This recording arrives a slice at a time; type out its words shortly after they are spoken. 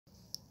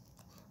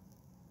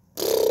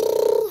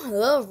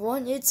Hello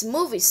everyone, it's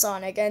Movie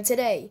Sonic, and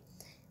today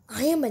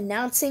I am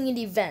announcing an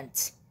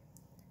event.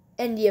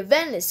 And the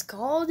event is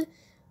called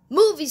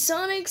Movie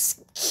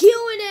Sonic's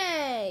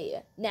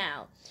Q&A.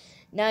 Now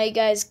you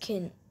guys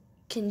can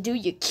do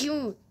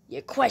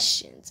your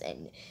questions,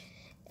 and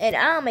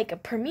I'll make a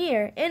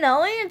premiere and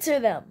I'll answer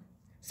them.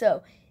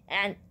 So,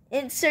 and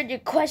insert your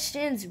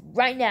questions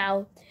right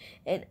now,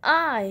 and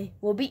I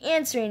will be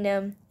answering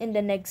them in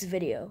the next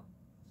video,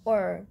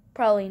 or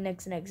probably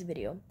next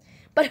video.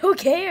 But who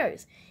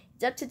cares?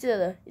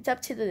 It's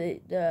up to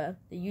the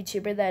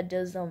YouTuber that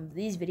does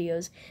these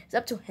videos. It's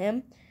up to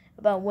him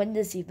about when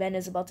this event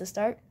is about to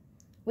start.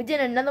 We did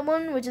another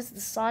one, which is the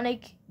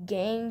Sonic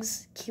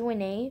Gangs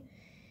Q&A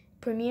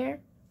premiere.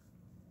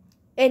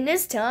 And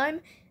this time,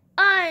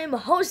 I'm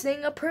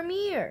hosting a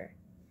premiere.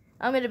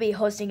 I'm going to be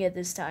hosting it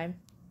this time.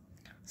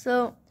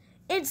 So,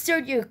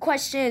 insert your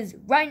questions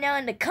right now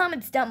in the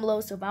comments down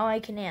below so how I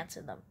can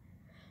answer them.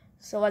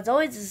 So, as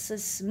always, this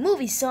is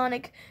Movie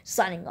Sonic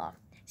signing off.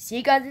 See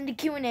you guys in the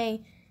Q&A.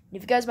 And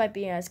if you guys might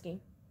be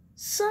asking,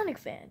 Sonic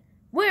fan,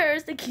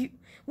 where's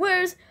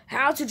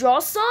how to draw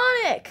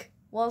Sonic?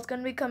 Well, it's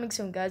going to be coming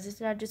soon, guys.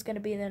 It's not just going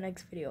to be in the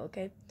next video,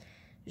 okay?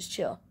 Just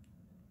chill.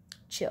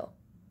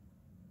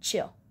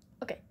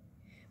 Okay.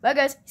 Bye,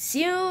 guys.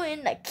 See you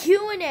in the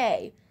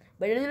Q&A.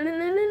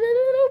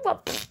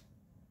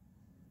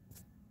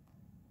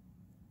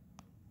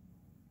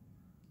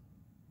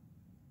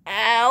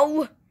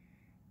 Ow.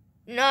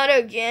 Not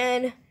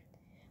again.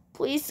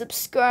 Please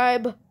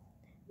subscribe.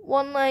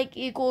 1 like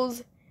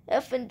equals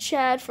F in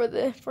chat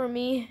for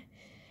me.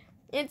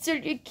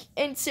 Insert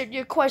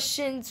your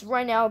questions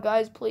right now,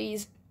 guys,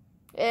 please.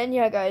 And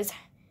yeah, guys,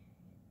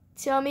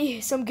 tell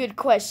me some good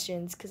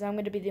questions, because I'm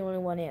going to be the only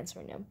one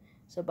answering them.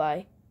 So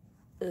bye.